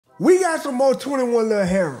We got some more 21 Lil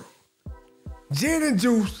Harold. Gin and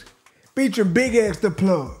Juice featuring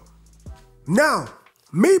BigXthaPlug. Now,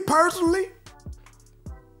 me personally,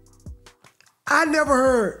 I never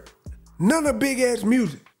heard none of Big X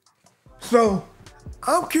music. So,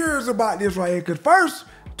 I'm curious about this right here, because first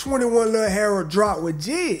 21 Lil Harold dropped with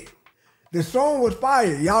Jid. The song was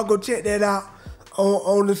fire. Y'all go check that out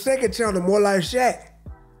on the second channel, More Life Shaq.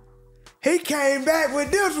 He came back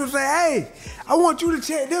with this one, say, hey, I want you to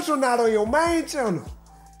check this one out on your main channel.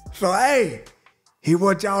 So, hey, he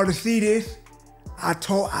want y'all to see this. I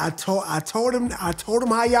told him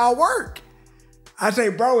how y'all work. I say,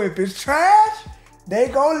 bro, if it's trash, they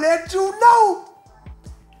gonna let you know.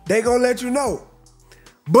 They gonna let you know.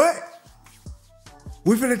 But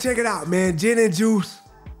we finna check it out, man. Gin and Juice,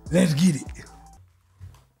 let's get it.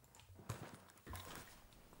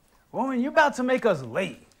 Woman, you about to make us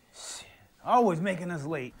late. Shit, always making us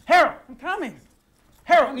late. Harold, I'm coming.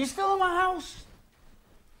 Harold, you still in my house?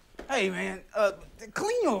 Hey, man,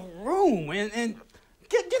 clean your room and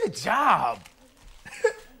get a job.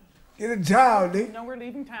 Get a job, nigga. You know we're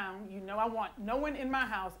leaving town. You know I want no one in my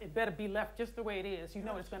house. It better be left just the way it is. You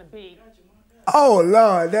know what it's gonna be. Oh,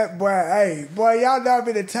 Lord, that boy, hey, boy, y'all know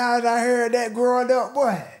been the times I heard that growing up,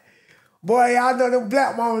 boy. Boy, y'all know them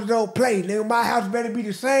black mamas don't play. Nigga, my house better be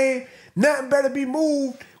the same. Nothing better be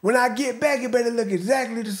moved. When I get back, it better look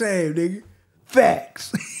exactly the same, nigga.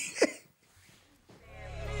 Facts.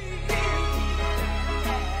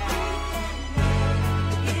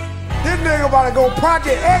 This nigga about to go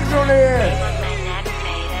Project X on there.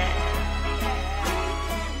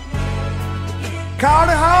 Call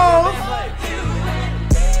the hoes.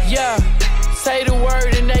 Yeah, say the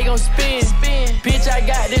word and they gon' spin. Bitch, I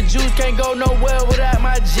got the juice, can't go nowhere without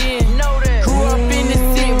my gin. Know that. Grew up in the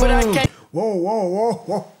city, but I can't. Whoa.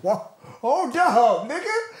 Hold up,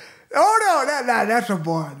 nigga. Hold on. That's a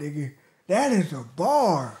bar, nigga. That is a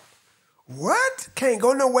bar. What? Can't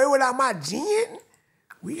go nowhere without my gin?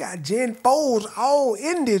 We got Gen 4s all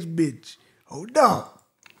in this bitch. Hold up.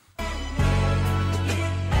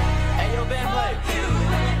 Hey, yo, Ben, play.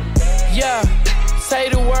 Yeah, say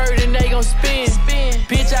the word and they gon' spin.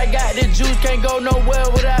 Bitch, I got the juice, can't go nowhere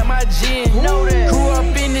without my gin. Know that. Grew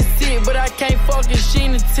up in the city, but I can't fucking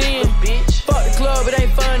Sheena 10. Bitch, fuck the club, it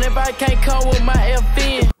ain't fun if I can't come with my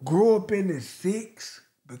FN. Grew up in the 6,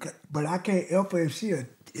 but I can't help her if she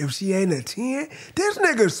ain't a 10. This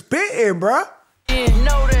nigga spitting, bruh.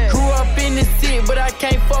 Know that. Grew up in the city, but I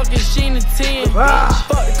can't fucking Sheena 10.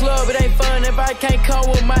 Fuck the club, it ain't fun if I can't come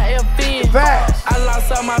with my FN. I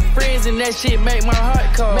lost all my friends and that shit make my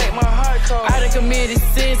heart cold. I done committed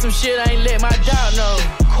sin, some shit I ain't let my dog know.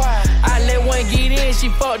 I let one get in, she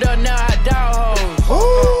fucked up, now I dog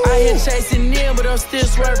hoes. I ain't chasing them, but I'm still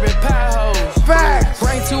swerving potholes.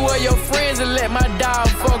 Bring 2 of your friends and let my dog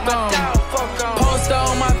fuck on. Post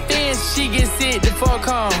on my fence, she get sick to fuck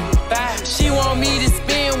on. She want me to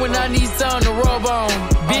spin when I need something to rub on.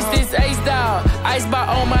 Bitch, this Ace dog, ice bar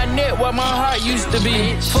on my neck where my heart used to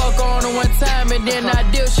be. Fuck on her one time and then I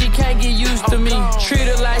deal, she can't get used to me. Treat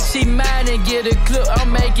her like she mine and get a clip, I'm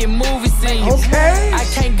making movie scenes. Okay. I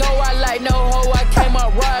can't go out like no hoe, I came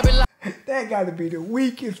up robbing like. That gotta be the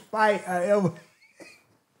weakest fight I ever.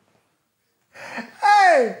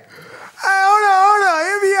 Hey, hold on,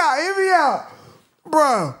 hear me out.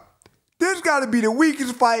 Bruh, this gotta be the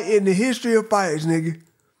weakest fight in the history of fights, nigga.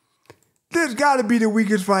 This gotta be the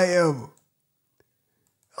weakest fight ever.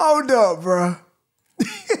 Hold up, bruh.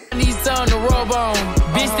 I need something to rub on.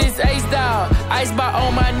 Bitch, this Ace dog, ice bar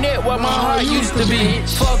on my neck where my heart used to be.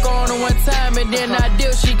 Fuck on her one time and then I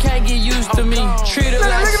deal, she can't get used to me. Treat her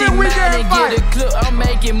like she mine and get a clip, I'm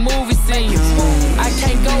making movie scenes. I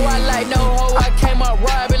can't go out like no hoe, I came up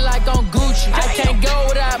robbing like on Gucci. I can't go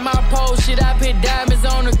without my pole shit, I put diamonds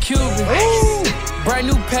on a Cuban. Brand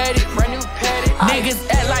new patty. Niggas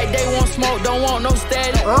act like they want smoke, don't want no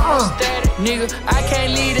static. Nigga, I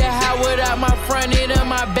can't leave the house without my front end and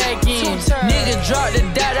my back end. Nigga dropped the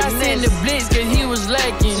dot, I sent the blitz cause he was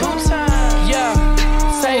lacking. Yeah,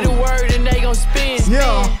 say the word and they gon' spin.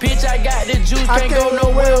 Bitch, I got the juice, can't go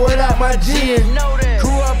nowhere without my gin.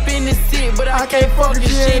 Grew up in the city, but I can't fucking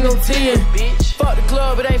Sheena 10. Bitch, fuck the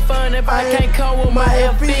club, it ain't fun if I can't come with my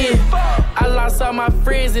FN. I lost all my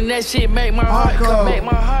friends and that shit make my heart cold.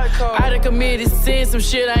 I done committed sin, some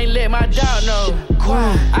shit I ain't let my dog know.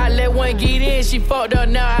 I let one get in, she fucked up,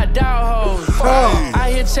 now I dog hoes.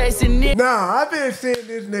 I here chasing niggas. Nah, I've been seeing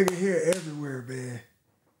this nigga here everywhere, man.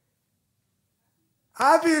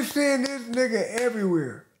 I've been seeing this nigga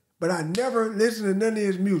everywhere, but I never listened to none of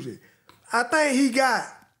his music. I think he got,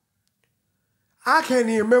 I can't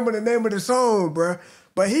even remember the name of the song, bruh,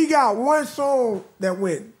 But he got one song that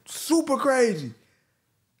went super crazy.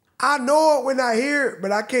 I know it when I hear it,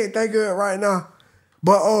 but I can't think of it right now.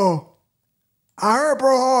 But I heard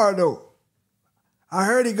Bro Hard though. I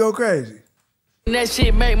heard he go crazy. That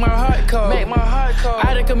shit make my heart cold.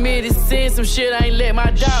 I done committed sin, some shit I ain't let my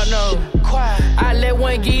dog know. I let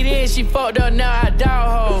one get in, she fucked up, now I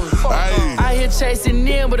dog hoes. I here chasing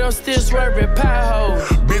them, but I'm still swerving potholes.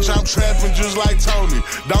 Bitch, I'm trapping just like Tony.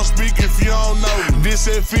 Don't speak if you don't know me. This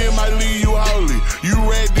FM might leave you holy. You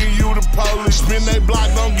red, then you the police. Spin they block,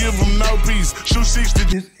 don't give them no peace. Shoot 60.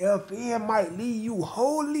 This FM might leave you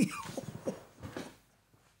holy.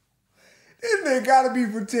 This nigga gotta be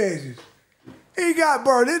for Texas. This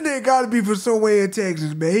nigga gotta be from somewhere in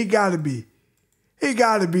Texas, man. He gotta be. He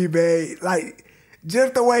gotta be, man. Like,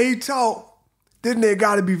 just the way he talk, this nigga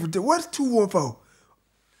gotta be from Texas. What's 214?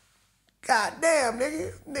 God damn,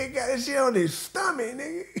 nigga. Nigga got that shit on his stomach,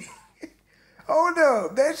 nigga. Hold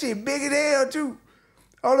up. That shit big as hell, too.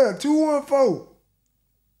 Hold up. 214.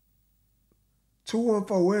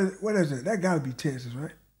 214, what is it? That gotta be Texas,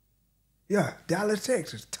 right? Yeah, Dallas,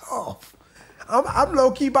 Texas. Tough. I'm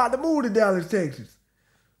low-key about to move to Dallas, Texas.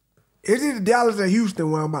 Is it Dallas or Houston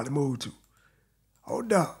where I'm about to move to?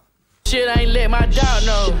 Hold up. Shit I ain't let my dog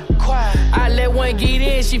know. I let one get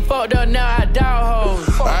in, she fucked up, now I dog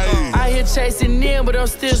hoes. I here chasing them, but I'm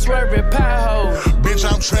still swerving potholes. Bitch,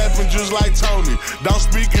 I'm trapping just like Tony. Don't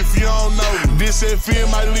speak if you don't know me. This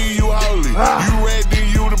FM might leave you holy. You red, then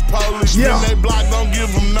you the police. Spin they block, don't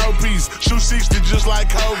give them no peace. Shoot 60 just like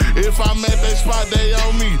Kobe. If I'm at that spot, they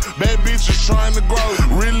on me. Bad bitches trying to grow.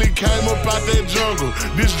 Really came up out that jungle.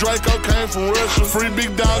 This Draco came from Russia. Free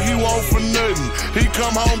big dog, he won't for nothing. He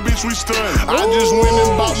come home, bitch, we stunned. I just went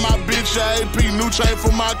and bought my bitch a AP, new chain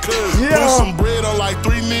for my cousin. Put some bread on like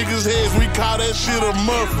 3 niggas' heads. We call that shit a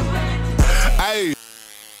muffin. Ayy.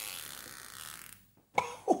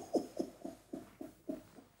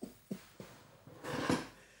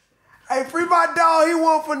 Hey, free my dog, he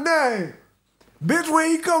want for nothing. Bitch,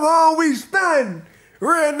 when he come home, we stunned.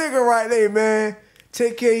 Real nigga right there, man.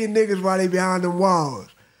 Take care of your niggas while they behind them walls.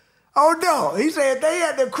 Oh, no. He said if they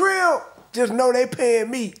at the crib, just know they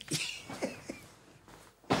paying me.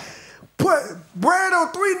 Put bread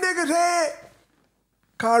on 3 niggas' head.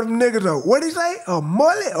 Call them niggas a, what'd he say? A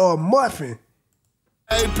mullet or a muffin?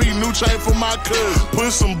 AP, new chain for my cousin.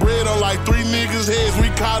 Put some bread on like 3 niggas' heads. We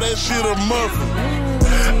call that shit a muffin.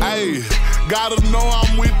 Ayy, gotta know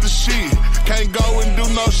I'm with the shit. Can't go and do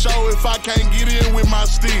no show if I can't get in with my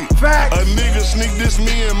stick. Fact. A nigga sneak this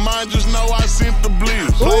me and mine, just know I sent the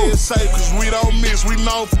blitz. Play it safe, cause we don't miss. We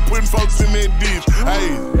known for putting folks in that ditch.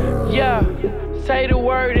 Ayy. Yeah, say the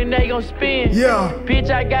word and they gon' spin. Yeah. Bitch,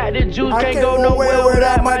 I got the juice, can't go nowhere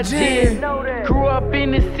without my gin. Grew up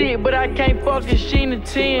in the city, but I can't fucking Sheena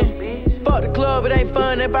 10. Fuck the club, it ain't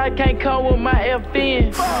fun if I can't come with my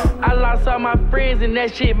FN. I lost all my friends and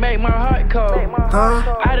that shit make my heart cold.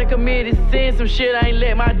 I done committed sin, some shit I ain't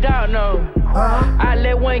let my dog know. I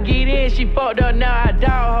let one get in, she fucked up, now I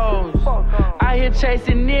dog hoes. I here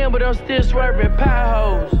chasing them, but I'm still swerving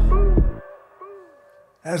potholes.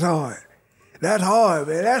 That's hard. That's hard,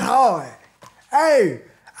 man. That's hard. Hey,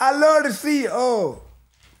 I love to see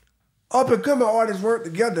up and coming artists work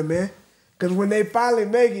together, man. Cause when they finally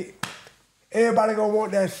make it, everybody gonna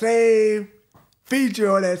want that same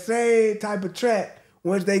feature or that same type of track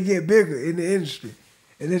once they get bigger in the industry.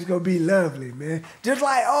 And it's gonna be lovely, man. Just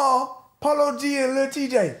like Polo G and Lil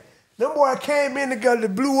TJ. Them boys came in together,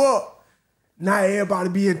 blew up. Now everybody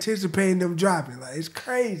be anticipating them dropping. Like, it's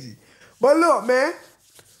crazy. But look, man.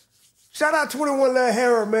 Shout out 21 Lil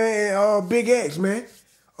Harold, man, and Big X, man.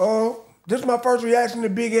 This is my first reaction to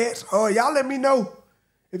Big X. Y'all let me know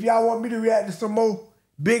if y'all want me to react to some more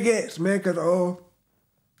Big X, man, because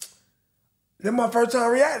this is my first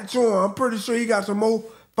time reacting to him. I'm pretty sure he got some more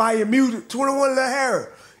fire music. 21 Lil Harold,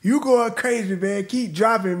 you going crazy, man. Keep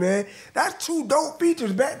dropping, man. That's 2 dope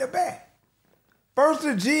features back to back. First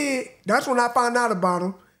the Jig, that's when I found out about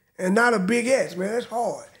him, and now the Big X, man. That's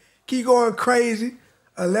hard. Keep going crazy.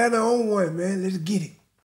 Atlanta on 1, man. Let's get it.